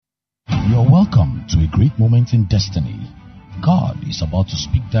You're welcome to a great moment in destiny. God is about to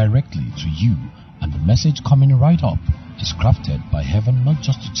speak directly to you, and the message coming right up is crafted by heaven not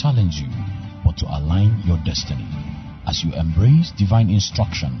just to challenge you, but to align your destiny. As you embrace divine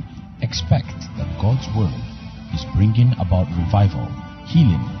instruction, expect that God's word is bringing about revival,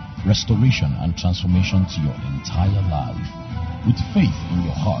 healing, restoration, and transformation to your entire life. With faith in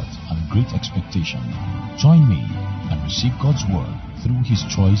your heart and great expectation, join me and receive God's word through his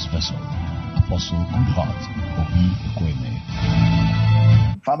choice vessel, Apostle Goodheart Obi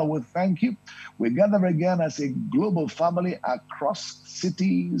Ekweme. Father, we thank you. We gather again as a global family across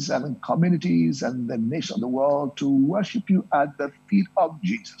cities and communities and the nation of the world to worship you at the feet of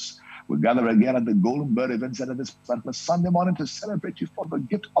Jesus. We gather again at the Golden Bird Event Center this particular Sunday morning to celebrate you for the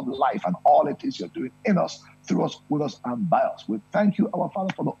gift of life and all it is you're doing in us, through us, with us, and by us. We thank you, our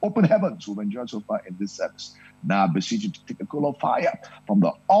Father, for the open heavens we've enjoyed so far in this service. Now I beseech you to take a coal of fire from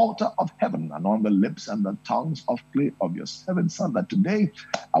the altar of heaven and on the lips and the tongues of clay of your servant Son, that today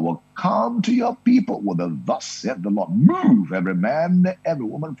I will come to your people with a thus said the Lord. Move every man, every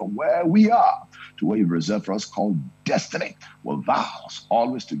woman from where we are to where you've reserved for us called destiny, with vows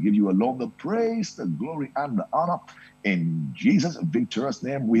always to give you alone the praise, the glory, and the honor. In Jesus' victorious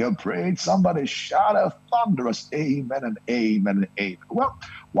name we have prayed. Somebody shout a thunderous amen and amen and amen. Well,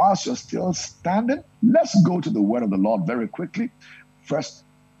 whilst you're still standing, let's go to the word of the Lord very quickly. 1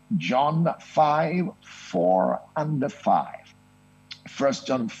 John 5, 4 and 5. 1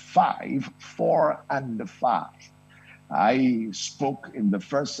 John 5, 4 and 5. I spoke in the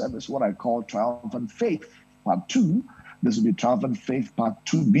first service what I call Triumphant Faith, Part 2. This will be Triumphant Faith, Part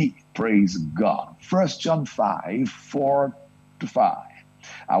 2b. Praise God. 1 John 5, 4 to 5.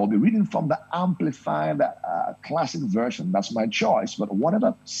 I will be reading from the Amplified Classic Version. That's my choice. But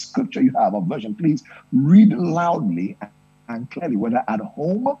whatever scripture you have or version, please read loudly and clearly, whether at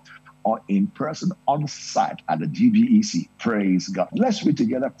home or in person on site at the GBEC. Praise God. Let's read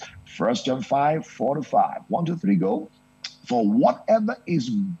together 1 John 5, 4 to 5. 1, 2, 3, go. For whatever is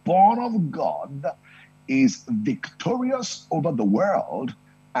born of God is victorious over the world,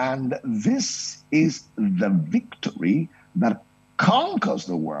 and this is the victory that conquers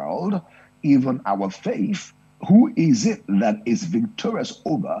the world, even our faith. Who is it that is victorious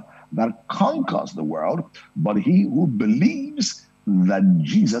over, that conquers the world, but he who believes that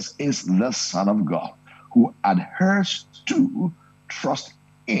Jesus is the Son of God, who adheres to, trusts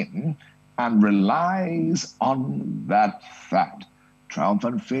in, and relies on that fact.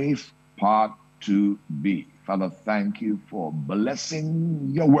 Triumphant Faith, Part 2b. Father, thank you for blessing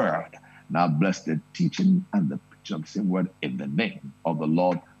your word. Now bless the teaching and the preaching of the same word in the name of the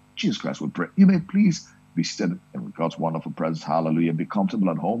Lord Jesus Christ, we pray. You may please be seated in God's wonderful presence. Hallelujah. Be comfortable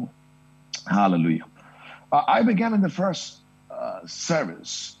at home. Hallelujah. I began in the first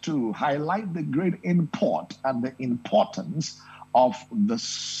service to highlight the great import and the importance of the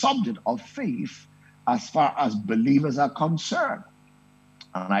subject of faith as far as believers are concerned.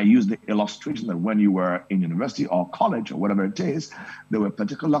 And I used the illustration that when you were in university or college or whatever it is, there were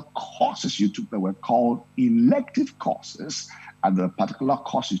particular courses you took that were called elective courses, and the particular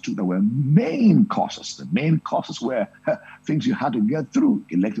courses you took that were main courses. The main courses were things you had to get through.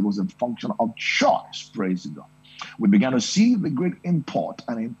 Elective was a function of choice. Praise God. We began to see the great import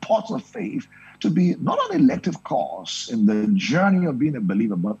and importance of faith to be not an elective course in the journey of being a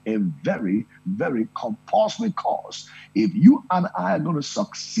believer, but a very, very compulsory course. If you and I are going to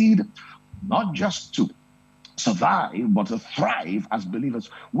succeed, not just to survive, but to thrive as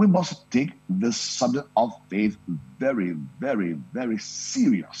believers, we must take this subject of faith very, very, very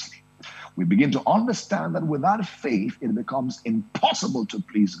seriously. We begin to understand that without faith, it becomes impossible to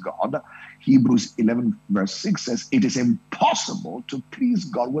please God. Hebrews 11 verse 6 says, it is impossible to please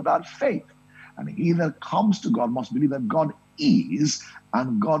God without faith. And he that comes to God must believe that God is,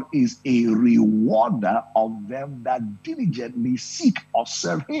 and God is a rewarder of them that diligently seek or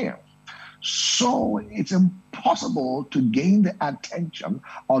serve him. So it's impossible to gain the attention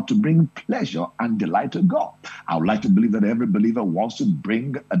or to bring pleasure and delight to God. I would like to believe that every believer wants to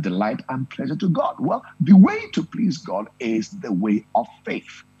bring a delight and pleasure to God. Well, the way to please God is the way of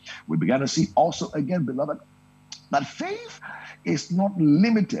faith. We began to see also again, beloved, that faith is not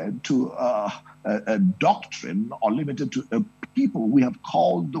limited to a doctrine or limited to a people we have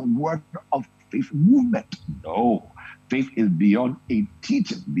called the word of faith movement. No. Faith is beyond a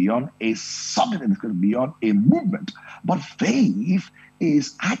teaching, beyond a subject, beyond a movement. But faith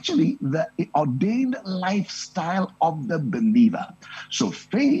is actually the ordained lifestyle of the believer. So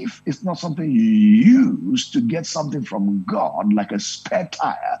faith is not something you use to get something from God like a spare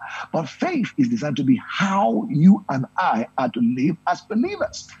tire, but faith is designed to be how you and I are to live as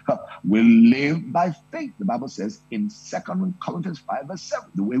believers. We live by faith. The Bible says in 2 Corinthians 5 verse 7,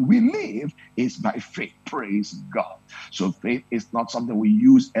 the way we live is by faith. Praise God. So faith is not something we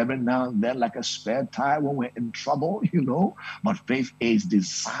use every now and then like a spare tire when we're in trouble, but faith is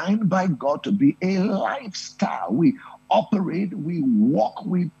designed by God to be a lifestyle. We operate, we walk,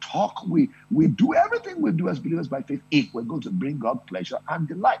 we talk, we do everything we do as believers by faith if we're going to bring God pleasure and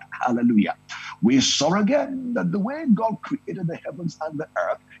delight. Hallelujah. We saw again that the way God created the heavens and the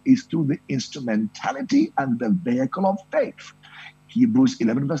earth is through the instrumentality and the vehicle of faith. Hebrews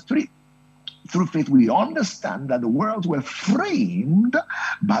 11 verse 3. Through faith, we understand that the worlds were framed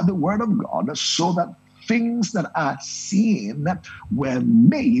by the word of God, so that things that are seen were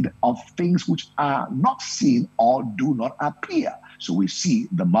made of things which are not seen or do not appear. So we see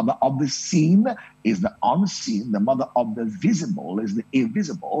the mother of the seen is the unseen, the mother of the visible is the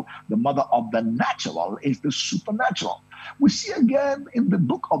invisible, the mother of the natural is the supernatural. We see again in the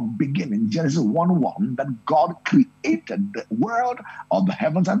book of beginning, Genesis 1:1, that God created the world of the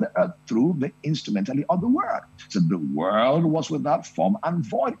heavens and the earth through the instrumentality of the word. So the world was without form and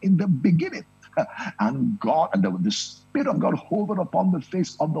void in the beginning. And God, and the Spirit of God hovered upon the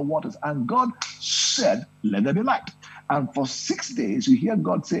face of the waters. And God said, let there be light. And for 6 days, you hear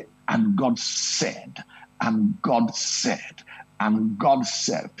God say, and God said, and God said, and God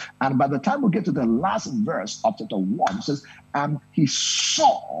said. And by the time we get to the last verse of chapter 1, it says, and he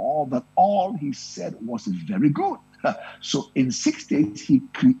saw that all he said was very good. So in 6 days, he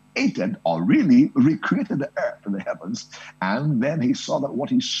created, or really recreated, the earth and the heavens. And then he saw that what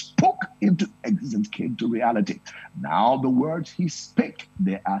he spoke into existence came to reality. Now the words he spake,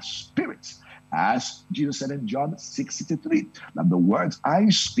 they are spirits. As Jesus said in John 6:63, that the words I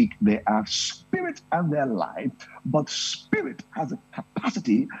speak, they are spirit and they're life, but spirit has a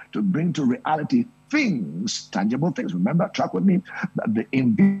capacity to bring to reality things, tangible things. Remember, track with me, that the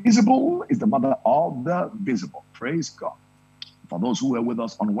invisible is the mother of the visible. Praise God. For those who were with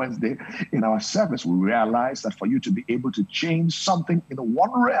us on Wednesday in our service, we realized that for you to be able to change something in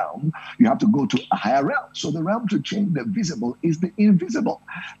one realm, you have to go to a higher realm. So the realm to change the visible is the invisible.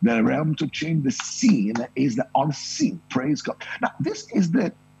 The realm to change the seen is the unseen. Praise God. Now, this is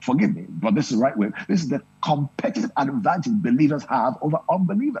the, forgive me, but this is the right way. This is the competitive advantage believers have over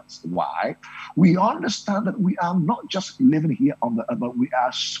unbelievers. Why? We understand that we are not just living here on the earth, but we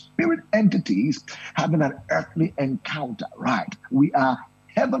are spirit entities having an earthly encounter, right? We are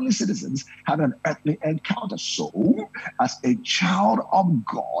heavenly citizens having an earthly encounter. So, as a child of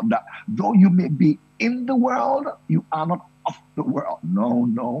God, though you may be in the world, you are not of the world. No,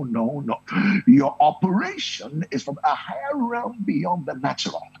 no, no, no. Your operation is from a higher realm beyond the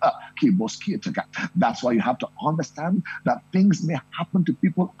natural. That's why you have to understand that things may happen to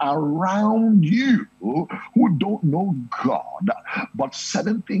people around you who don't know God, but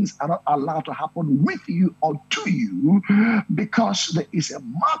certain things are not allowed to happen with you or to you because there is a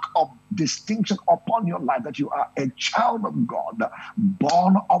mark of distinction upon your life that you are a child of God,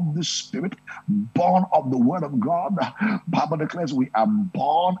 born of the Spirit, born of the Word of God. Bible declares we are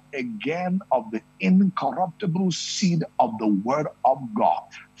born again of the incorruptible seed of the Word of God.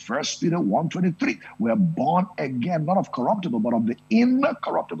 1 Peter 1:23, we are born again, not of corruptible, but of the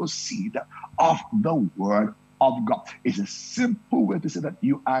incorruptible seed of the Word of God. It's a simple way to say that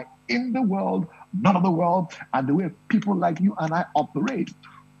you are in the world, not of the world, and the way people like you and I operate,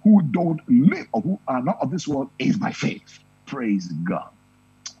 who don't live or who are not of this world, is by faith. Praise God.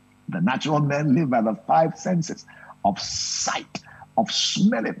 The natural men live by the five senses of sight, of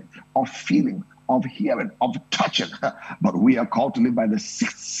smelling, of feeling, of hearing, of touching. But we are called to live by the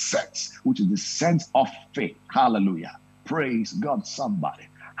sixth sense, which is the sense of faith. Hallelujah. Praise God, somebody.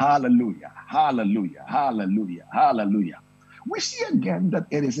 Hallelujah. Hallelujah. Hallelujah. Hallelujah. We see again that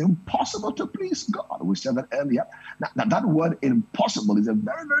it is impossible to please God. We said that earlier. Now that word impossible is a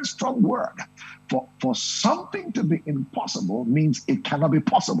very, very strong word. For something to be impossible means it cannot be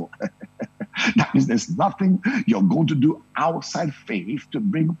possible. That means there's nothing you're going to do outside faith to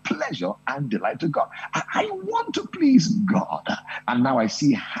bring pleasure and delight to God. I want to please God. And now I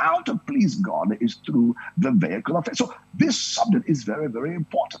see how to please God is through the vehicle of faith. So this subject is very, very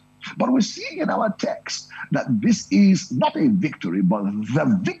important. But we see in our text that this is not a victory, but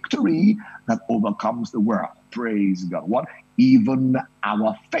the victory that overcomes the world. Praise God. What? Even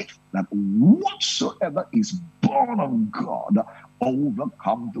our faith, that whatsoever is born of God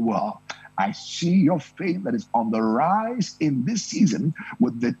overcomes the world. I see your faith that is on the rise in this season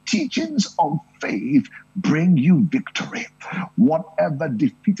with the teachings of faith bring you victory. Whatever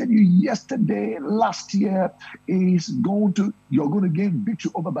defeated you yesterday, last year, you're going to gain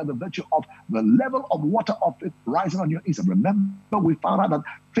victory over by the virtue of the level of water of it rising on your inside. Remember, we found out that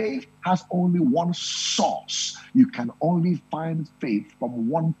faith has only one source. You can only find faith from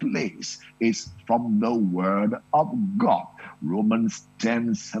one place. It's from the Word of God. Romans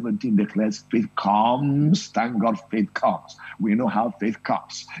 10:17 declares faith comes. Thank God faith comes. We know how faith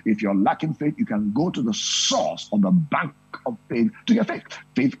comes. If you're lacking faith, you can go to the source or the bank of faith to get faith.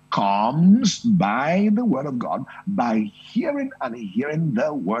 Faith comes by the Word of God, by hearing and hearing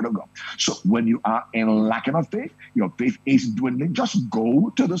the Word of God. So when you are in lacking of faith, your faith is dwindling, just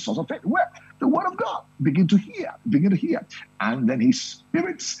go to the source of faith. Where? The Word of God. Begin to hear. And then His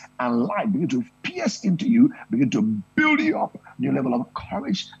spirits and light begin to pierce into you, begin to build you up, new level of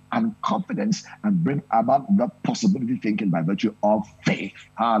courage and confidence, and bring about the possibility thinking by virtue of faith.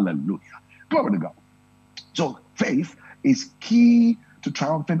 Hallelujah. Glory to God. So faith is key to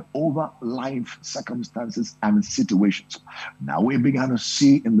triumphing over life circumstances and situations. Now we began to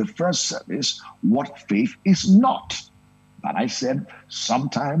see in the first service what faith is not. But I said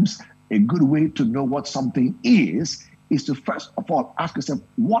sometimes a good way to know what something is to first of all ask yourself,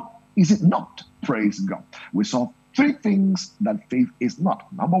 what is it not? Praise God. We saw three things that faith is not.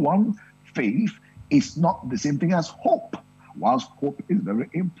 Number one, faith is not the same thing as hope, whilst hope is very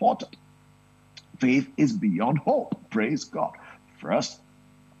important. Faith is beyond hope. Praise God. First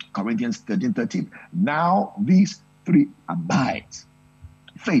Corinthians 13:13. Now these three abide: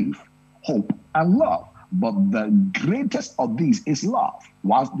 faith, hope, and love. But the greatest of these is love.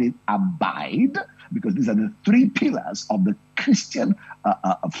 Whilst they abide, because these are the three pillars of the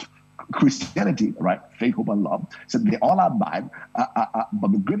Christianity, right? Faith, hope, and love. So they all abide,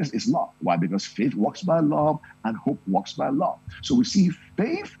 but the greatest is love. Why? Because faith walks by love and hope walks by love. So we see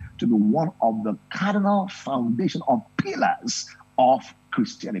faith to be one of the cardinal foundation of pillars of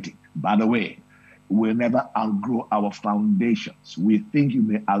Christianity. By the way, we'll never outgrow our foundations. We think you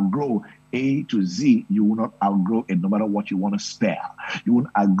may outgrow A to Z, you will not outgrow it no matter what you want to spare. You won't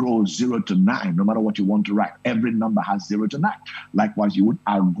outgrow 0 to 9 no matter what you want to write. Every number has 0 to 9. Likewise, you won't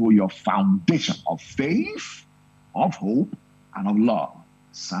outgrow your foundation of faith, of hope, and of love.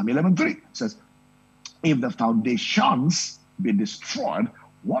 Psalm 11:3 says, if the foundations be destroyed,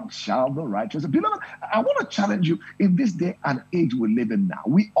 what shall the righteous do? Beloved, I want to challenge you in this day and age we live in now.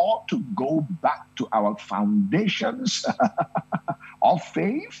 We ought to go back to our foundations of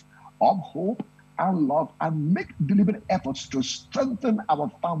faith, of hope, and love, and make deliberate efforts to strengthen our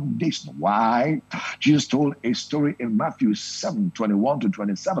foundation. Why? Jesus told a story in Matthew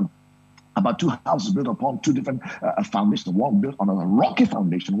 7:21-27 about two houses built upon two different foundations. One built on a rocky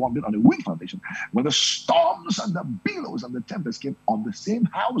foundation, one built on a weak foundation. When the storms and the billows and the tempests came on the same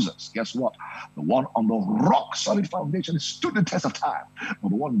houses, guess what? The one on the rock solid foundation stood the test of time, but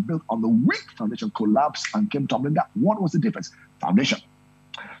the one built on the weak foundation collapsed and came tumbling down. What was the difference? Foundation.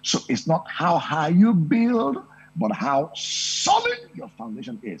 So it's not how high you build, but how solid your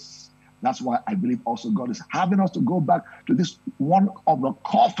foundation is. That's why I believe also God is having us to go back to this one of the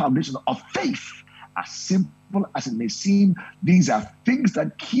core foundations of faith. As simple as it may seem, these are things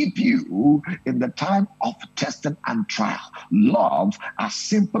that keep you in the time of testing and trial. Love, as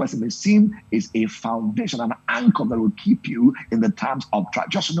simple as it may seem, is a foundation, an anchor that will keep you in the times of trial.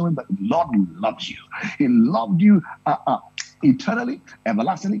 Just knowing that Lord loves you. He loved you eternally,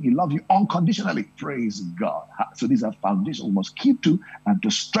 everlastingly. He loves you unconditionally. Praise God. So these are foundations we must keep to and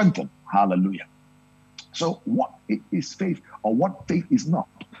to strengthen. Hallelujah. So what is faith, or what faith is not?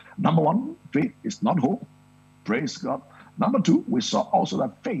 Number one, faith is not hope. Praise God. Number two, we saw also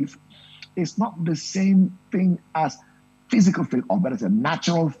that faith is not the same thing as physical faith, or better said,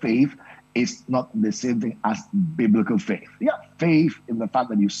 natural faith is not the same thing as biblical faith. Yeah, faith in the fact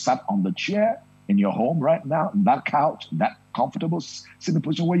that you sat on the chair in your home right now, that couch, that comfortable sitting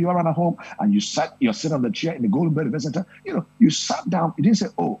position where you are at home, and you're sitting on the chair in the Golden Bird Event Center. You sat down. You didn't say,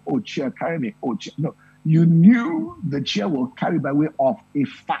 oh, chair, carry me. Oh, chair. No, you knew the chair will carry by way of a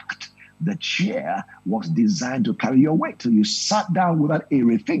fact. The chair was designed to carry your weight. So you sat down without a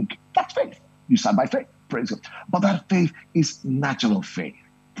rethink. That's faith. You sat by faith. Praise God. But that faith is natural faith.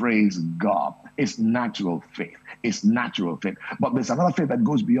 Praise God. It's natural faith. It's natural faith. But there's another faith that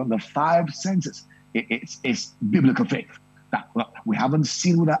goes beyond the five senses. It's biblical faith. That we haven't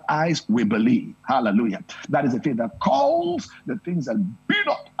seen with our eyes, we believe. Hallelujah. That is a faith that calls the things that be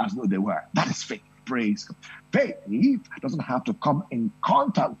not as though they were. That is faith. Praise God. Faith doesn't have to come in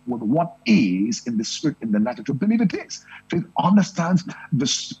contact with what is in the spirit, in the natural, to believe it is. Faith understands the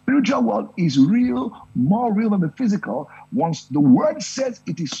spiritual world is real, more real than the physical. Once the word says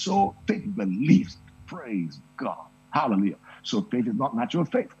it is so, faith believes. Praise God. Hallelujah. So faith is not natural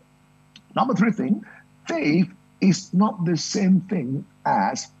faith. Number three thing, faith is not the same thing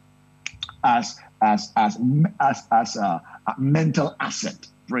as a mental asset.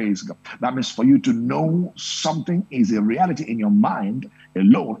 Praise God. That means for you to know something is a reality in your mind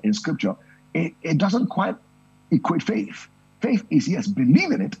alone in scripture, it doesn't quite equate faith. Faith is, yes,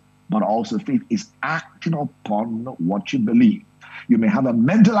 believing it, but also faith is acting upon what you believe. You may have a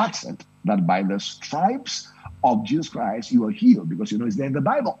mental accent that by the stripes of Jesus Christ you are healed, because you know it's there in the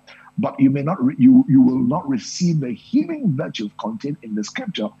Bible. But you may not, you will not receive the healing virtue contained in the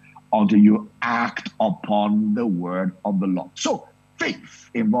scripture until you act upon the word of the Lord. So faith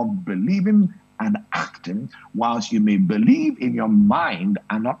involves believing and acting, whilst you may believe in your mind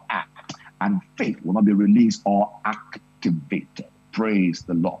and not act, and faith will not be released or activated. Praise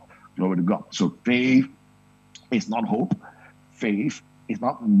the Lord. Glory to God. So faith is not hope. Faith is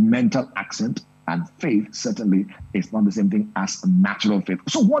not mental accent. And faith certainly is not the same thing as natural faith.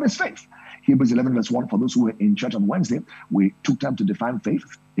 So what is faith? Hebrews 11 verse 1, for those who were in church on Wednesday, we took time to define faith.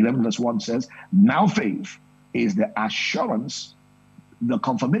 11 verse 1 says, now faith is the assurance, the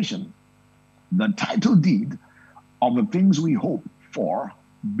confirmation, the title deed of the things we hope for,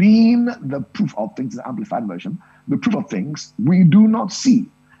 being the proof of things, the Amplified Version, the proof of things we do not see,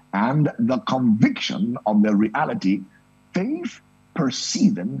 and the conviction of the reality, faith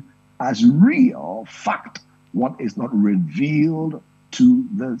perceiving as real fact what is not revealed to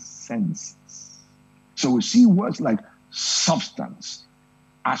the senses. So we see words like substance,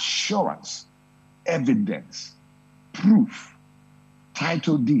 assurance, evidence, proof,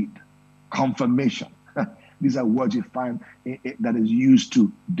 title deed, confirmation. These are words you find that is used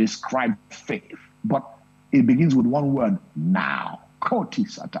to describe faith. But it begins with one word, now.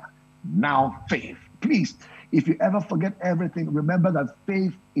 Kotisata. Now faith. Please, if you ever forget everything, remember that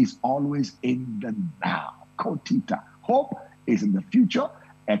faith is always in the now. Kotita. Hope is in the future.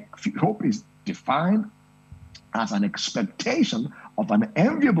 Hope is defined as an expectation of an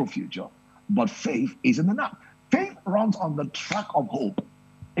enviable future, but faith is in the now. Faith runs on the track of hope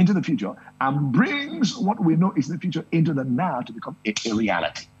into the future and brings what we know is in the future into the now to become a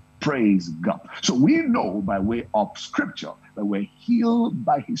reality. Praise God. So we know by way of scripture that we're healed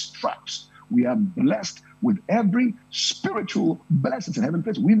by his stripes. We are blessed with every spiritual blessings in heavenly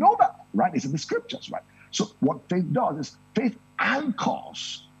places. We know that, right? It's in the scriptures, right? So what faith does is faith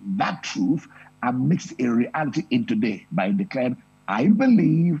anchors that truth and makes it a reality in today by declaring, I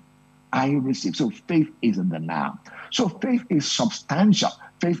believe, I receive. So faith is in the now. So faith is substantial.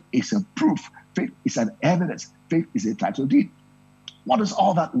 Faith is a proof. Faith is an evidence. Faith is a title deed. What does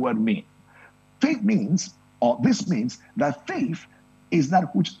all that word mean? Faith means, or this means, that faith is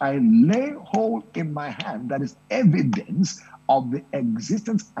that which I lay hold in my hand, that is evidence of the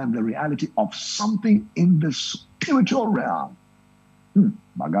existence and the reality of something in the spiritual realm.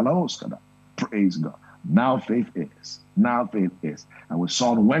 Praise God. Now faith is. Now faith is. And we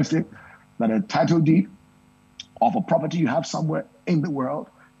saw on Wednesday that a title deed of a property you have somewhere in the world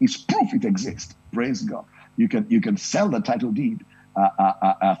is proof it exists. Praise God. You can sell the title deed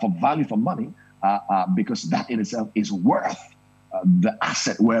for value, for money, because that in itself is worth the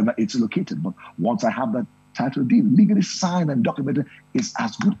asset wherever it's located. But once I have that title deed legally signed and documented, it's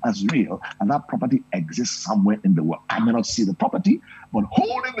as good as real, and that property exists somewhere in the world. I may not see the property, but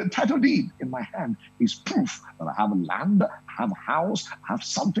holding the title deed in my hand is proof that I have a land, have a house, have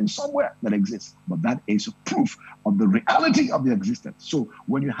something somewhere that exists. But that is proof of the reality of the existence. So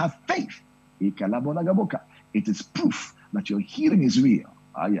when you have faith, it is proof that your healing is real.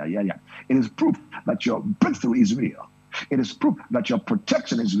 It is proof that your breakthrough is real. It is proof that your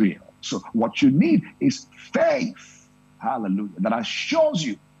protection is real. So what you need is faith, hallelujah, that assures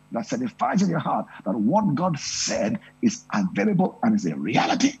you, that certifies in your heart that what God said is available and is a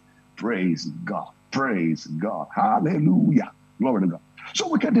reality. Praise God. Praise God. Hallelujah. Glory to God. So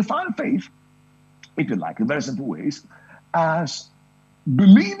we can define faith, if you like, in very simple ways, as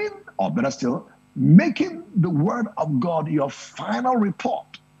believing, or better still, making the word of God your final report.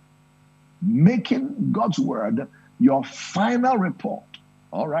 Making God's word your final report.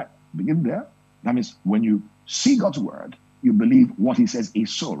 All right, begin there. That means when you see God's word, you believe what he says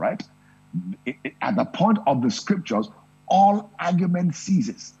is so, right? At the point of the scriptures, all argument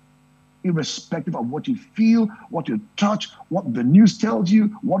ceases, irrespective of what you feel, what you touch, what the news tells you,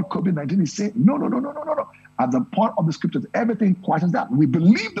 what COVID-19 is saying. No. At the point of the scriptures, everything quietens down. We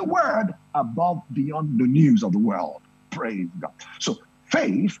believe the word above, beyond the news of the world. Praise God. So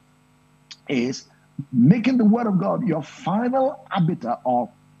faith is making the word of God your final arbiter, or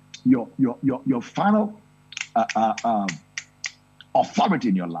your final authority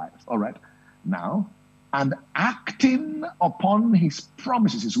in your life. All right. Now, and acting upon his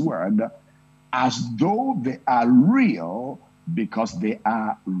promises, his word, as though they are real, because they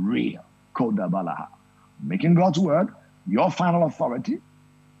are real. Kodabalaha. Making God's word your final authority.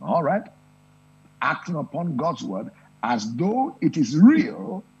 All right. Acting upon God's word as though it is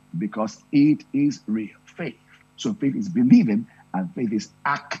real, because it is real. Faith. So faith is believing, and faith is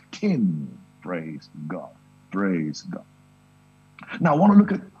acting. Praise God. Praise God. Now I want to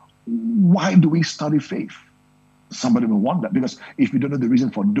look at, why do we study faith? Somebody may wonder, because if you don't know the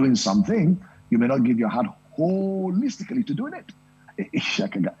reason for doing something, you may not give your heart holistically to doing it.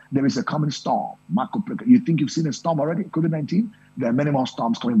 There is a coming storm. You think you've seen a storm already? COVID-19? There are many more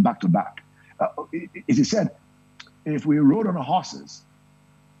storms coming back to back. As he said, if we rode on horses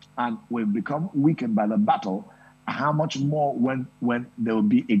and we've become weakened by the battle, how much more when there will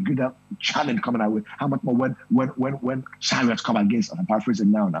be a greater challenge coming our way? How much more when chariots come against us? I'm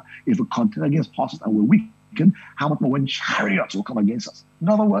paraphrasing now. If we contend against horses and we're weakened, how much more when chariots will come against us? In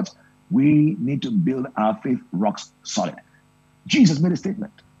other words, we need to build our faith rock solid. Jesus made a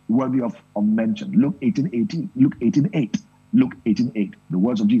statement worthy of mention. Luke 18:18. Luke 18:8. Luke 18:8. The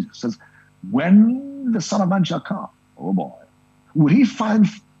words of Jesus says, when the Son of Man shall come, oh boy, will he find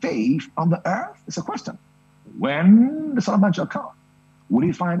faith on the earth? It's a question. When the Son of Man shall come, will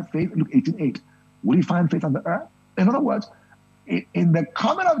he find faith? Luke 18:8. Will he find faith on the earth? In other words, in the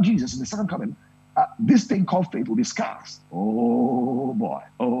coming of Jesus, in the second coming, this thing called faith will be scarce. Oh boy,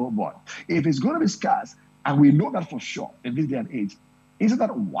 oh boy. If it's going to be scarce, and we know that for sure in this day and age, isn't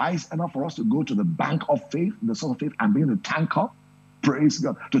that wise enough for us to go to the bank of faith, the source of faith, and begin to tank up? Praise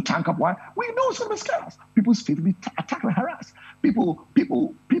God. To tank up, why? We know it's going to be scarce. People's faith will be attacked and harassed. People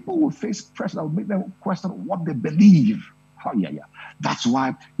will face pressure that will make them question what they believe. Oh, yeah. That's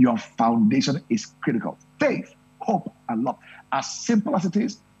why your foundation is critical. Faith, hope, and love. As simple as it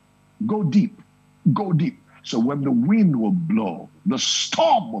is, go deep. Go deep. So when the wind will blow, the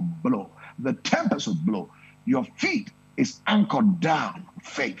storm will blow, the tempest will blow, your feet is anchored down.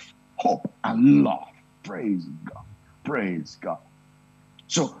 Faith, hope, and love. Praise God. Praise God.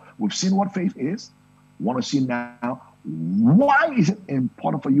 So we've seen what faith is. Want to see now, why is it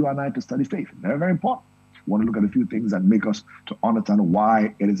important for you and I to study faith? Very, very important. Want to look at a few things that make us to understand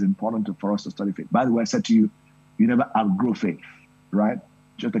why it is important for us to study faith. By the way, I said to you, you never outgrow faith, right?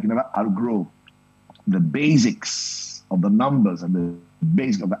 Just like you never outgrow the basics of the numbers and the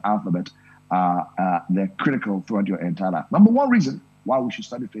basics of the alphabet. They're critical throughout your entire life. Number one reason why we should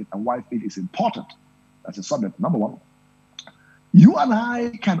study faith and why faith is important. That's a subject. Number one, you and I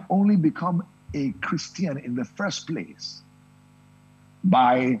can only become a Christian in the first place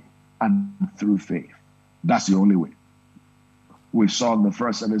by and through faith. That's the only way. We saw in the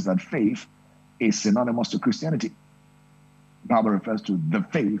first service that faith is synonymous to Christianity. The Bible refers to the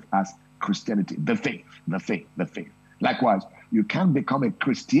faith as Christianity. The faith, the faith, the faith. Likewise, you can't become a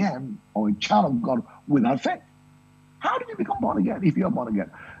Christian or a child of God without faith. How did you become born again if you're born again?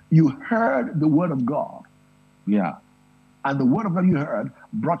 You heard the word of God. Yeah. And the word of God you heard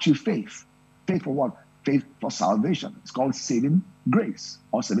brought you faith. Faith for what? Faith for salvation. It's called saving grace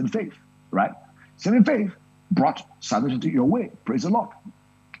or saving faith, right? Saving faith brought salvation to your way. Praise the Lord.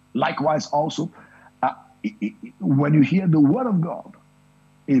 Likewise, also, when you hear the word of God,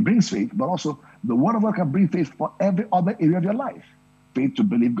 it brings faith, but also the word of God can bring faith for every other area of your life. Faith to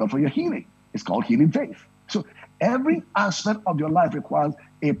believe God for your healing. It's called healing faith. So every aspect of your life requires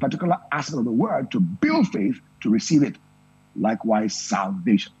a particular aspect of the word to build faith to receive it. Likewise,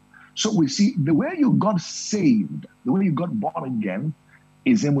 salvation. So we see the way you got saved, the way you got born again,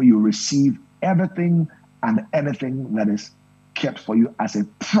 is in where you receive everything and anything that is kept for you as a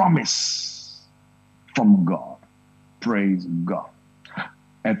promise from God. Praise God.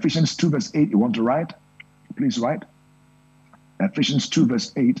 Ephesians 2 verse 8, you want to write? Please write. Ephesians 2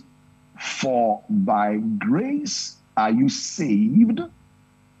 verse 8, for by grace are you saved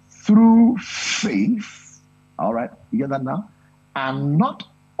through faith. All right, you get that now? And not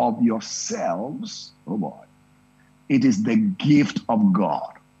of yourselves. Oh boy. It is the gift of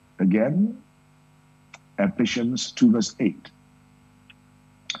God. Again, Ephesians 2 verse 8.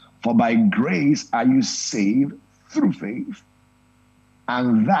 For by grace are you saved through faith,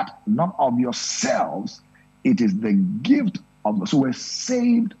 and that not of yourselves, it is the gift of God. So we're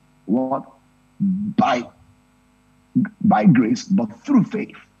saved what? By grace, but through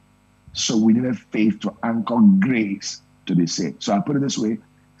faith. So we needed faith to anchor grace to be saved. So I put it this way: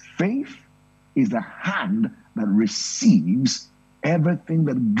 faith is the hand that receives everything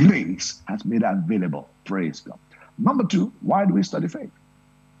that grace has made available. Praise God. Number two, why do we study faith?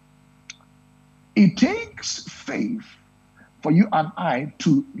 It takes faith for you and I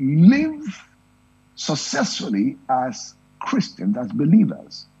to live successfully as Christians, as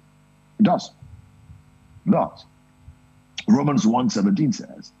believers. It does. It does. Romans 1:17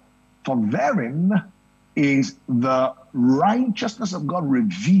 says, "For therein is the righteousness of God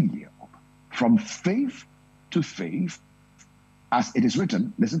revealed from faith to faith, as it is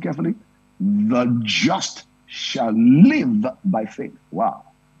written," listen carefully, "the just shall live by faith." Wow.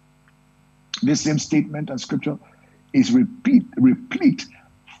 This same statement and scripture is replete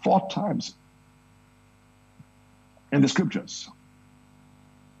 4 times in the scriptures.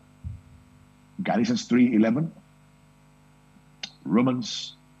 Galatians 3:11,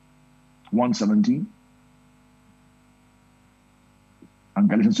 Romans 1:17, and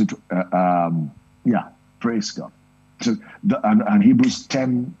Galatians 2, praise God. So and Hebrews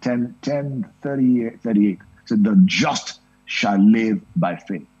 10:38. So the just shall live by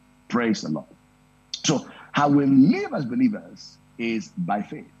faith. Praise the Lord. So how we live as believers is by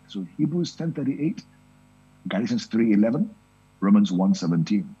faith. So Hebrews 10:38, Galatians 3:11, Romans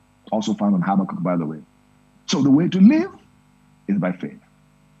 1:17. Also found on Habakkuk, by the way. So the way to live is by faith.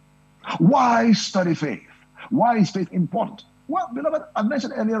 Why study faith? Why is faith important? Well, beloved, I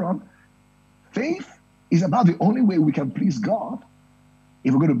mentioned earlier on, faith is about the only way we can please God.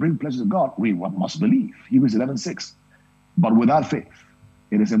 If we're going to bring pleasure to God, we must believe. Hebrews 11:6. But without faith,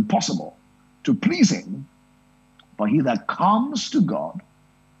 it is impossible to please him. For he that comes to God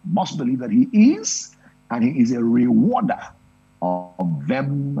must believe that he is, and he is a rewarder of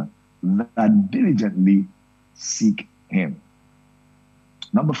them that diligently seek him.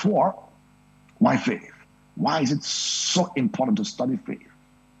 Number 4, why faith? Why is it so important to study faith?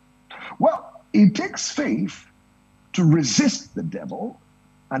 Well, it takes faith to resist the devil,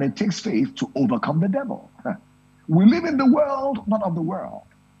 and it takes faith to overcome the devil. We live in the world, not of the world.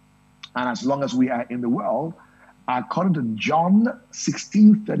 And as long as we are in the world, according to John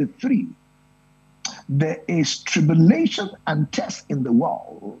 16:33, there is tribulation and test in the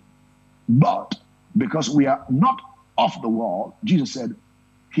world. But because we are not of the world, Jesus said,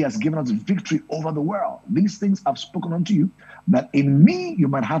 he has given us victory over the world. These things I've spoken unto you, that in me you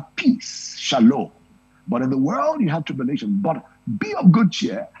might have peace, shalom. But in the world you have tribulation. But be of good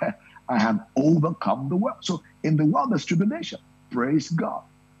cheer, I have overcome the world. So in the world there's tribulation. Praise God.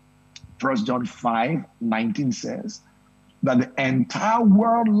 1 John 5:19 says that the entire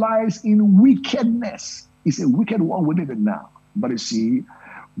world lies in wickedness. It's a wicked world we live in now. But you see,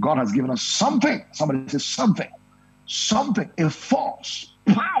 God has given us something. Somebody says something, a force,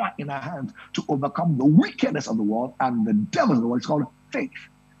 power in our hands to overcome the wickedness of the world and the devil of the world. It's called faith.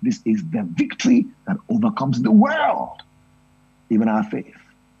 This is the victory that overcomes the world, even our faith.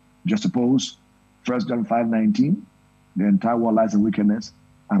 Just suppose 1 John 5:19, the entire world lies in wickedness,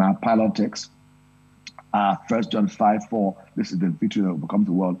 and our pilot text, 1 John 5:4, this is the victory that overcomes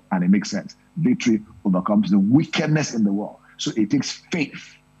the world, and it makes sense. Victory overcomes the wickedness in the world. So it takes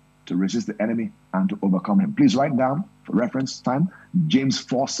faith to resist the enemy and to overcome him. Please write down, for reference time, James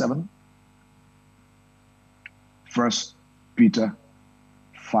 4:7, 1 Peter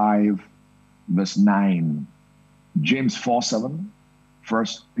 5:9. James 4:7,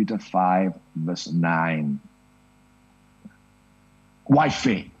 1 Peter 5:9. Why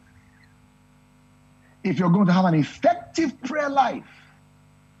faith? If you're going to have an effective prayer life,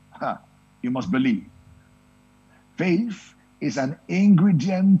 you must believe. Faith is an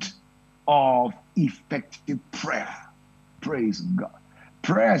ingredient of effective prayer. Praise God.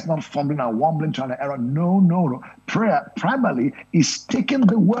 Prayer is not fumbling and wobbling, trying to error. No. Prayer primarily is taking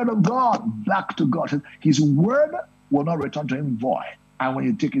the word of God back to God. His word will not return to him void. And when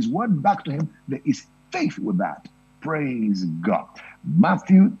you take his word back to him, there is faith with that. Praise God.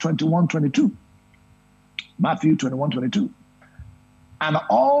 Matthew 21:22. Matthew 21:22. And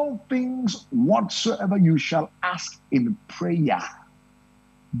all things whatsoever you shall ask in prayer,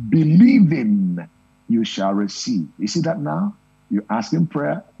 believing you shall receive. You see that now? You ask in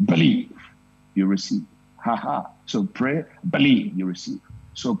prayer, believe, you receive. So pray, believe, you receive.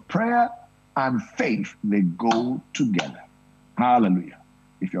 So prayer and faith, they go together. Hallelujah.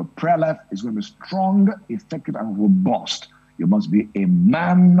 If your prayer life is going to be strong, effective, and robust, you must be a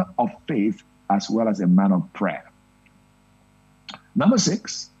man of faith as well as a man of prayer. Number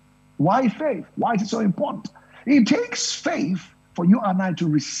 6, why faith? Why is it so important? It takes faith for you and I to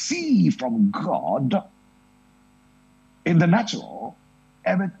receive from God in the natural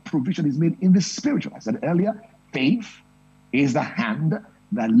every provision is made in the spiritual. I said earlier, faith is the hand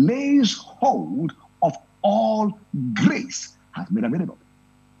that lays hold of all grace has made available.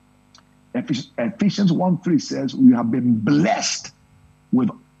 Ephesians 1:3 says, we have been blessed with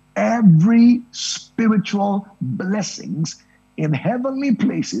every spiritual blessings in heavenly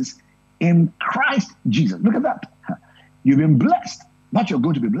places in Christ Jesus. Look at that. You've been blessed, not you're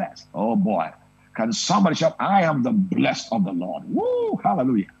going to be blessed. Oh boy. Can somebody shout, I am the blessed of the Lord. Woo,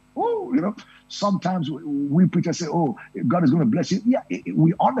 hallelujah. Woo, you know, sometimes we preachers say, oh, God is going to bless you. Yeah,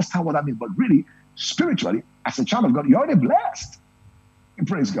 we understand what that means, but really, spiritually, as a child of God, you're already blessed.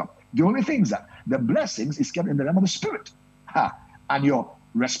 Praise God. The only thing is that the blessings is kept in the realm of the Spirit. And your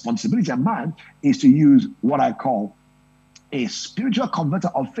responsibility and mine is to use what I call a spiritual converter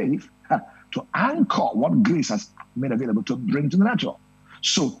of faith to anchor what grace has made available to bring to the natural.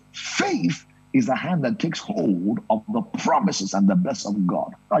 So faith is the hand that takes hold of the promises and the blessings of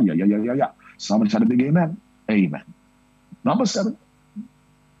God. Oh, yeah. Somebody shout a big amen. Amen. Number 7.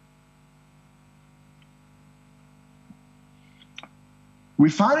 We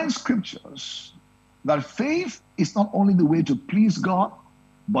find in scriptures that faith is not only the way to please God,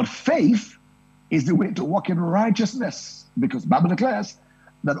 but faith is the way to walk in righteousness. Because the Bible declares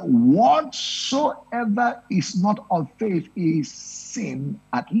that whatsoever is not of faith is sin,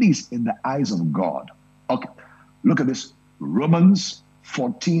 at least in the eyes of God. Okay, look at this. Romans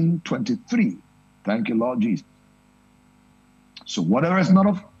 14:23. Thank you, Lord Jesus. So whatever is not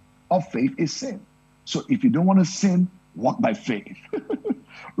of faith is sin. So if you don't want to sin, walk by faith.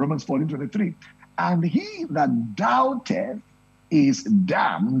 Romans 14:23. And he that doubteth is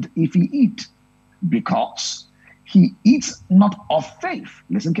damned if he eat, because he eats not of faith.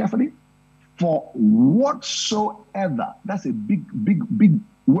 Listen carefully. For whatsoever, that's a big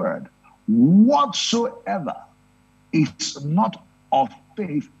word. Whatsoever is not of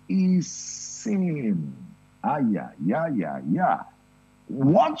faith is sin. Yeah.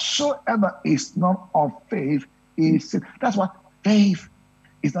 Whatsoever is not of faith is sin. That's why faith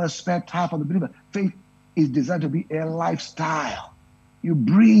is not a spare tire for the believer. Faith is designed to be a lifestyle. You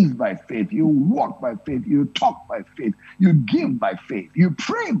breathe by faith. You walk by faith. You talk by faith. You give by faith. You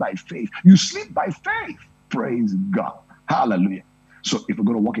pray by faith. You sleep by faith. Praise God. Hallelujah. So if we're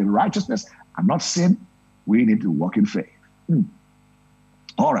going to walk in righteousness and not sin, we need to walk in faith.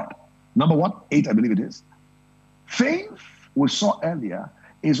 All right. Number 8, I believe it is. Faith, we saw earlier,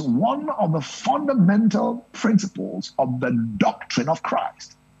 is one of the fundamental principles of the doctrine of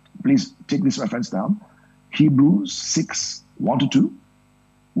Christ. Please take this reference down. Hebrews 6:1-2.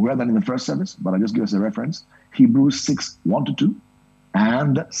 We read that in the first service, but I'll just give us a reference. Hebrews 6:1-2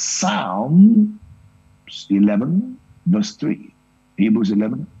 and Psalm 11:3. Hebrews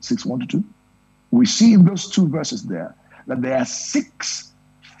 6:1-2. We see in those two verses there that there are 6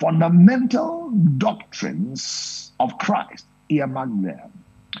 fundamental doctrines of Christ earmarked there.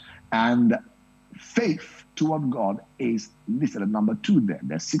 And faith toward God is listed at number 2 there.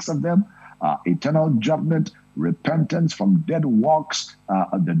 There's 6 of them. Eternal judgment, repentance from dead works,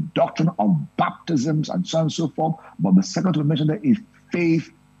 the doctrine of baptisms, and so on and so forth. But the second to mention there is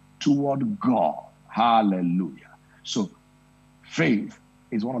faith toward God. Hallelujah. So faith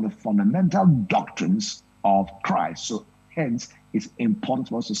is one of the fundamental doctrines of Christ. So hence, it's important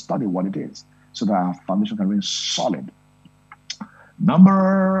for us to study what it is so that our foundation can remain solid.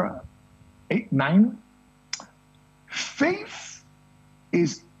 Number 9, faith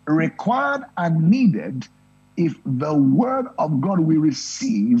is required and needed if the word of God we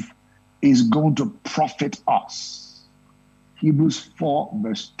receive is going to profit us. Hebrews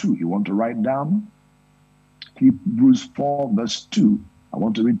 4:2. You want to write down? Hebrews 4:2. I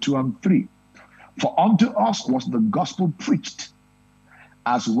want to read 2 and 3. For unto us was the gospel preached,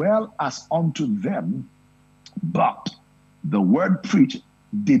 as well as unto them, but the word preached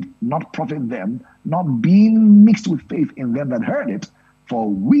did not profit them, not being mixed with faith in them that heard it. For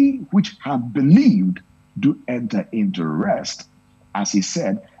we which have believed do enter into rest. As he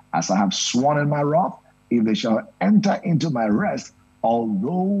said, as I have sworn in my wrath, if they shall enter into my rest,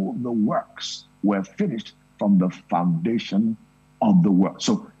 although the works were finished from the foundation of the world.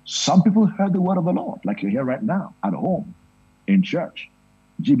 So some people heard the word of the Lord, like you're here right now, at home, in church,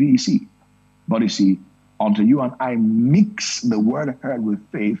 GBEC. But you see, until you and I mix the word heard with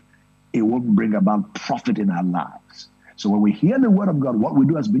faith, it won't bring about profit in our lives. So when we hear the word of God, what we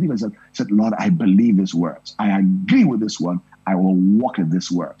do as believers is say, Lord, I believe these words. I agree with this word. I will walk in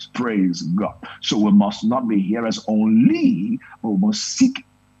these words. Praise God. So we must not be hearers only, but we must seek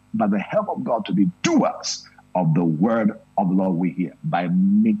by the help of God to be doers of the word of the Lord we hear by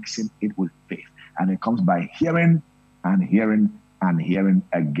mixing it with faith. And it comes by hearing and hearing and hearing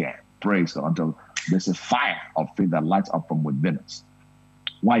again. Praise God, until there's a fire of faith that lights up from within us.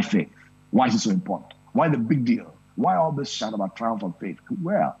 Why faith? Why is it so important? Why the big deal? Why all this shout about triumph of faith?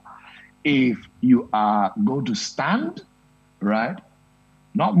 Well, if you are going to stand, right,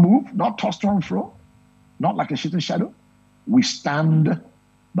 not move, not toss to and fro, not like a shifting shadow, we stand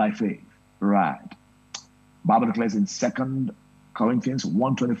by faith, right? Bible declares in 2 Corinthians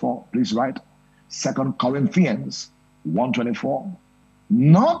 1:24, please write, 2 Corinthians 1:24,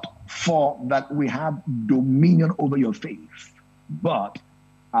 not for that we have dominion over your faith, but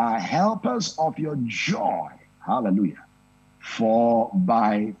are helpers of your joy. Hallelujah. For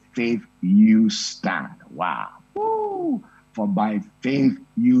by faith you stand. Wow. Woo. For by faith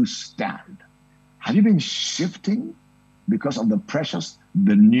you stand. Have you been shifting because of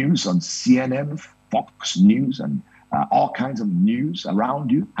the news on CNN, Fox News, and all kinds of news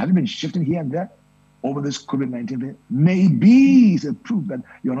around you? Have you been shifting here and there over this COVID-19 thing? Maybe it's a proof that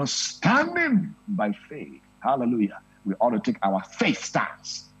you're not standing by faith. Hallelujah. We ought to take our faith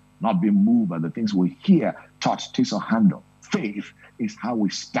stance, not be moved by the things we hear, touch, taste, or handle. Faith is how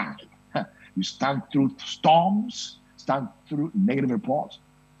we stand. You stand through storms, stand through negative reports,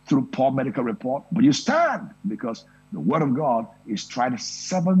 through poor medical report, but you stand because the word of God is tried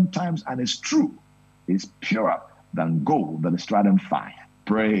 7 times and is true. It's purer than gold that is tried in fire.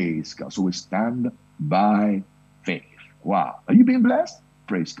 Praise God. So we stand by faith. Wow. Are you being blessed?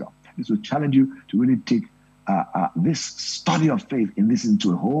 Praise God. This will challenge you to really take this study of faith and this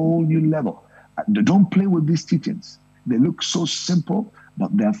into a whole new level. Don't play with these teachings. They look so simple,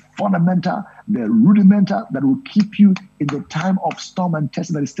 but they're fundamental, they're rudimental, that will keep you in the time of storm and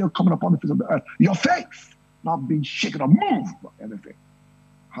testing that is still coming upon the face of the earth. Your faith not being shaken or moved by anything.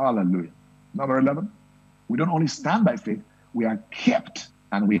 Hallelujah. Number 11, we don't only stand by faith, we are kept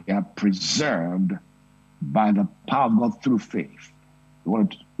and we are preserved by the power of God through faith. We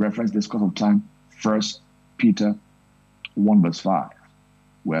want to reference this because of time. 1 Peter 1 verse 5.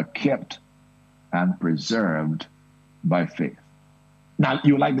 We are kept and preserved by faith. Now,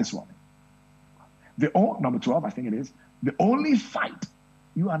 you like this one. Number 12, I think it is. The only fight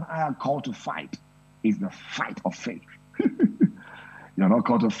you and I are called to fight is the fight of faith. You're not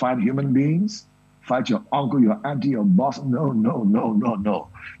called to fight human beings, fight your uncle, your auntie, your boss. No.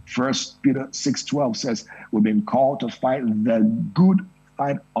 1 Peter 6:12 says we've been called to fight the good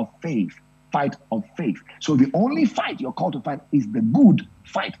fight of faith. Fight of faith. So the only fight you're called to fight is the good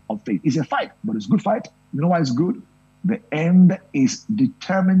fight of faith. It's a fight, but it's a good fight. You know why it's good? The end is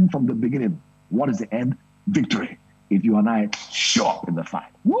determined from the beginning. What is the end? Victory. If you and I show up in the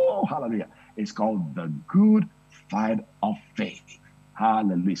fight. Whoa, hallelujah. It's called the good fight of faith.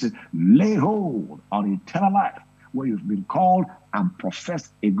 Hallelujah. So lay hold on eternal life, where you've been called and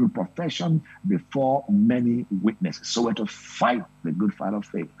professed a good profession before many witnesses. So we're to fight the good fight of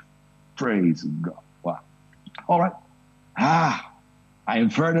faith. Praise God. Wow. All right. I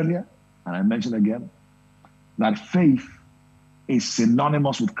inferred earlier, and I mentioned again, that faith is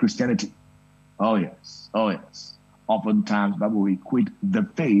synonymous with Christianity. Oh, yes. Oftentimes, the Bible will equate the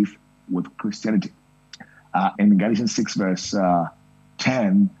faith with Christianity. In Galatians 6 verse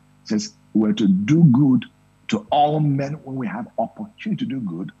 10, it says, we're to do good to all men when we have opportunity to do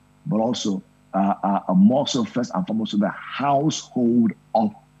good, but also more so first and foremost to the household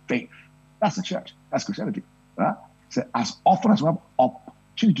of faith. That's the church. That's Christianity. Right? So as often as we have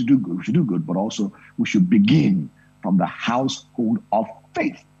opportunity to do good, we should do good, but also we should begin from the household of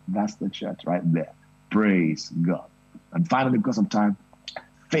faith. That's the church right there. Praise God. And finally, because of time,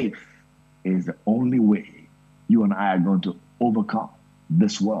 faith is the only way you and I are going to overcome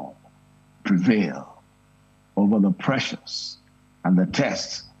this world, prevail over the pressures and the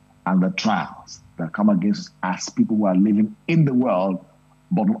tests and the trials that come against us as people who are living in the world,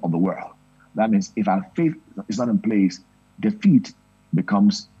 but not of the world. That means if our faith is not in place, defeat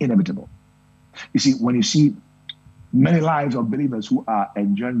becomes inevitable. You see, when you see many lives of believers who are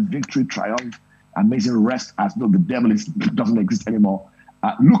enjoying victory, triumph, amazing rest as though the devil doesn't exist anymore,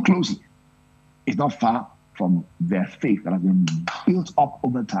 look closely. It's not far from their faith that has been built up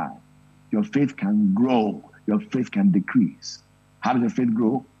over time. Your faith can grow. Your faith can decrease. How does your faith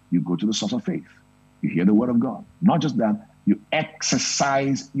grow? You go to the source of faith. You hear the word of God. Not just that, you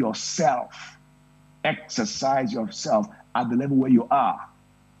exercise yourself. Exercise yourself at the level where you are.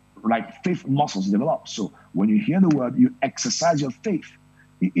 Like faith muscles develop. So when you hear the word, you exercise your faith.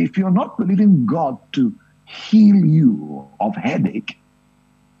 If you're not believing God to heal you of headache,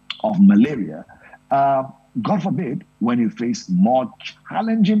 of malaria, God forbid, when you face more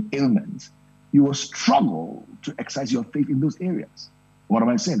challenging ailments, you will struggle to exercise your faith in those areas. What am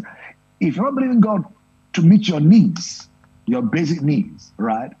I saying? If you're not believing God to meet your needs, your basic needs,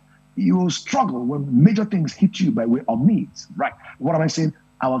 right? You will struggle when major things hit you by way of needs, right? What am I saying?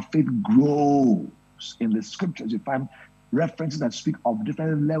 Our faith grows. In the scriptures, you find references that speak of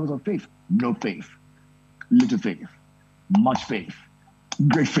different levels of faith. No faith, little faith, much faith,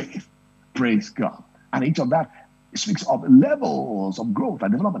 great faith. Praise God. And each of that speaks of levels of growth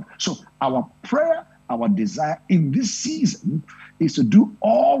and development. So our prayer, our desire in this season is to do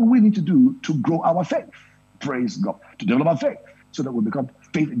all we need to do to grow our faith. Praise God. To develop our faith so that we become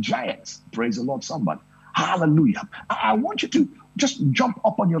faith giants. Praise the Lord, somebody. Hallelujah. I want you to just jump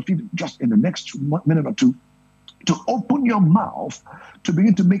up on your feet just in the next minute or two to open your mouth to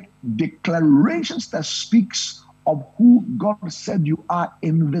begin to make declarations that speaks of who God said you are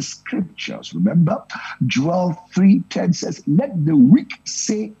in the scriptures. Remember, Joel 3:10 says, let the weak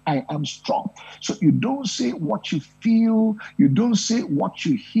say, I am strong. So you don't say what you feel, you don't say what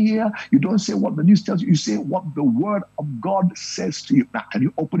you hear, you don't say what the news tells you, you say what the word of God says to you. Now, can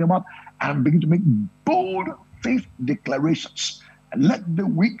you open them up and begin to make bold faith declarations? Let the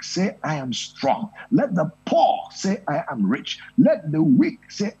weak say, I am strong. Let the poor say, I am rich. Let the weak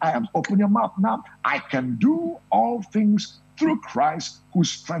say, I am. Open your mouth now. I can do all things through Christ who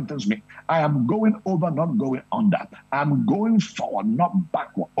strengthens me. I am going over, not going under. I'm going forward, not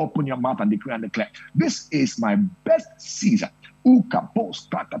backward. Open your mouth and declare and declare. This is my best season.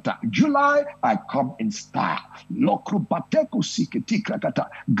 July, I come in style.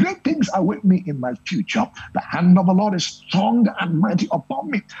 Great things await me in my future. The hand of the Lord is strong and mighty upon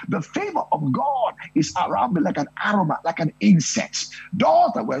me. The favor of God is around me like an aroma, like an incense.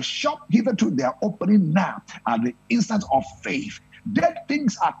 Doors that were shut hitherto, they are opening now at the instant of faith. Dead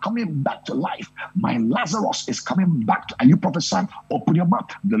things are coming back to life. My Lazarus is coming back. Are you prophesying? Open your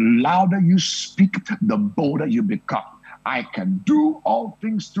mouth. The louder you speak, the bolder you become. I can do all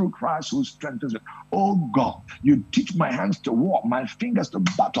things through Christ who strengthens me. Oh God, you teach my hands to war, my fingers to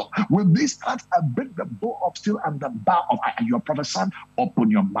battle. With these hands, I break the bow of steel and the bow of iron. You are prophesying,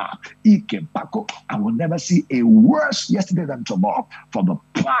 open your mouth. I will never see a worse yesterday than tomorrow, for the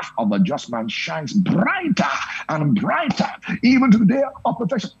path of a just man shines brighter and brighter, even to the day of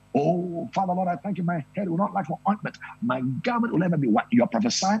perfection. Oh, Father, Lord, I thank you. My head will not lack for ointment. My garment will never be white. You are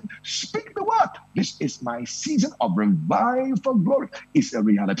prophesying. Speak the word. This is my season of revival glory. It's a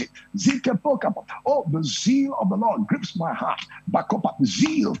reality. Oh, the zeal of the Lord grips my heart. Back up,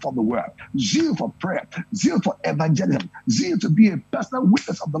 zeal for the word, zeal for prayer, zeal for evangelism, zeal to be a personal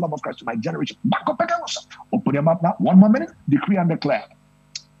witness of the love of Christ to my generation. Back up again. Open your mouth now. 1 more minute. Decree and declare.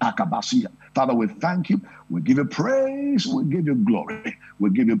 Father, we thank you. We give you praise. We give you glory.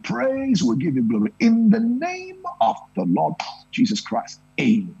 We give you praise. We give you glory. In the name of the Lord Jesus Christ.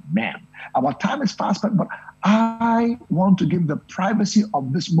 Amen. Our time is fast spent, but I want to give the privacy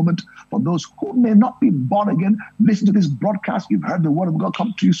of this moment for those who may not be born again. Listen to this broadcast. You've heard the word of God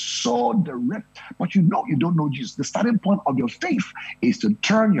come to you so direct, but you know you don't know Jesus. The starting point of your faith is to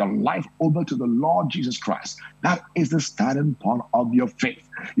turn your life over to the Lord Jesus Christ. That is the starting point of your faith.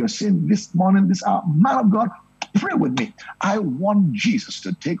 You're saying this morning, this hour, man of God, pray with me. I want Jesus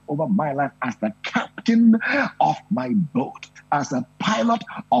to take over my life as the captain of my boat, as the pilot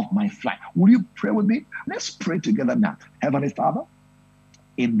of my flight. Will you pray with me? Let's pray together now. Heavenly Father,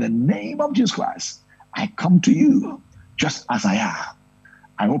 in the name of Jesus Christ, I come to you just as I am.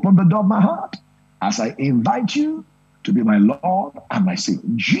 I open the door of my heart as I invite you to be my Lord and my Savior.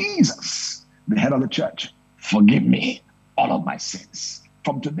 Jesus, the head of the church, forgive me all of my sins.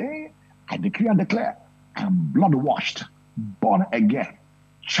 From today, I decree and declare I am blood washed, born again,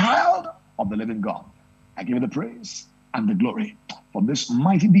 child of the living God. I give you the praise and the glory for this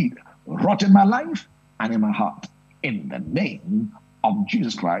mighty deed wrought in my life and in my heart. In the name of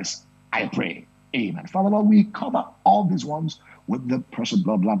Jesus Christ, I pray. Amen. Father, Lord, we cover all these ones with the precious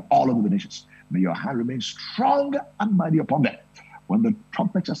blood all over the nations. May your hand remain strong and mighty upon them. When the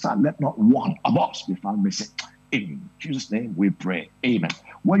trumpets are sound, let not one of us be found missing. In Jesus' name we pray. Amen.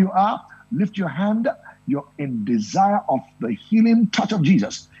 Where you are, lift your hand. You're in desire of the healing touch of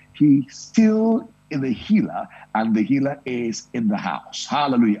Jesus. He's still in the healer, and the healer is in the house.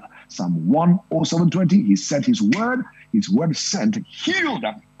 Hallelujah. Psalm 107:20, he sent his word sent, healed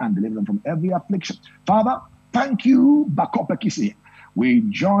them and delivered them from every affliction. Father, thank you. We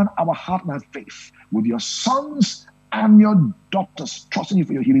join our heart and our faith with your sons and your daughters, trusting you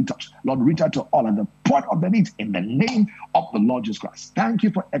for your healing touch. Lord, reach out to all at the point of their needs in the name of the Lord Jesus Christ. Thank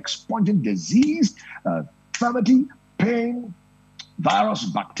you for expunging disease, infirmity, pain, virus,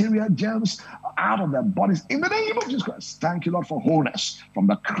 bacteria, germs out of their bodies in the name of Jesus Christ. Thank you, Lord, for wholeness. From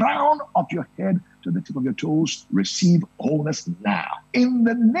the crown of your head to the tip of your toes, receive wholeness now in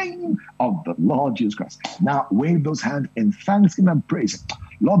the name of the Lord Jesus Christ. Now wave those hands in thanksgiving and praise.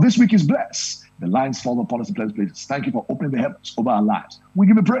 Lord, this week is blessed. The lines fall upon us in pleasant places. Thank you for opening the heavens over our lives. We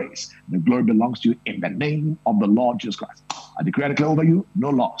give you praise. The glory belongs to you in the name of the Lord Jesus Christ. I declare and declare over you, no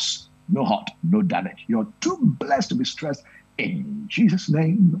loss, no hurt, no damage. You're too blessed to be stressed. In Jesus'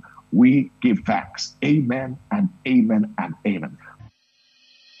 name, we give thanks. Amen and amen and amen.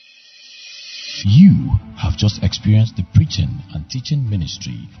 You have just experienced the preaching and teaching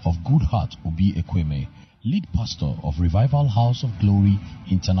ministry of Goodheart Obi Ekweme, lead pastor of Revival House of Glory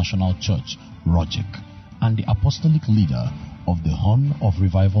International Church, Rogic, and the apostolic leader of the Horn of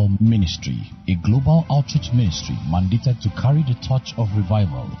Revival Ministry, a global outreach ministry mandated to carry the torch of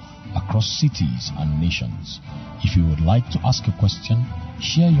revival across cities and nations. If you would like to ask a question,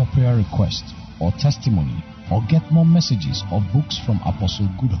 share your prayer request or testimony, or get more messages or books from Apostle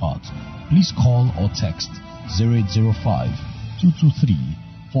Goodheart, please call or text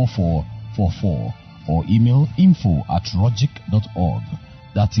 0805-223-4444 or email info@rogic.org.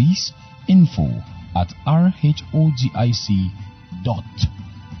 That is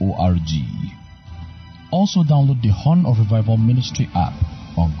info@rhogic.org. Also download the Horn of Revival Ministry app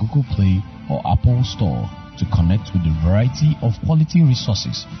on Google Play or Apple Store to connect with the variety of quality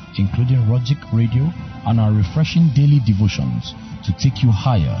resources, including Rogic Radio and our refreshing daily devotions to take you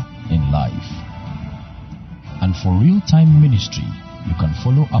higher in life. And for real-time ministry, you can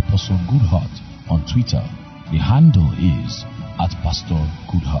follow Apostle Goodheart on Twitter. The handle is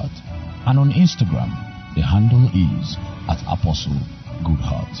 @PastorGoodheart, and on Instagram, the handle is @Apostle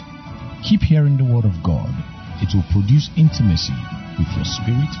Goodheart. Keep hearing the word of God. It will produce intimacy with your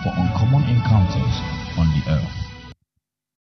spirit for uncommon encounters on the earth.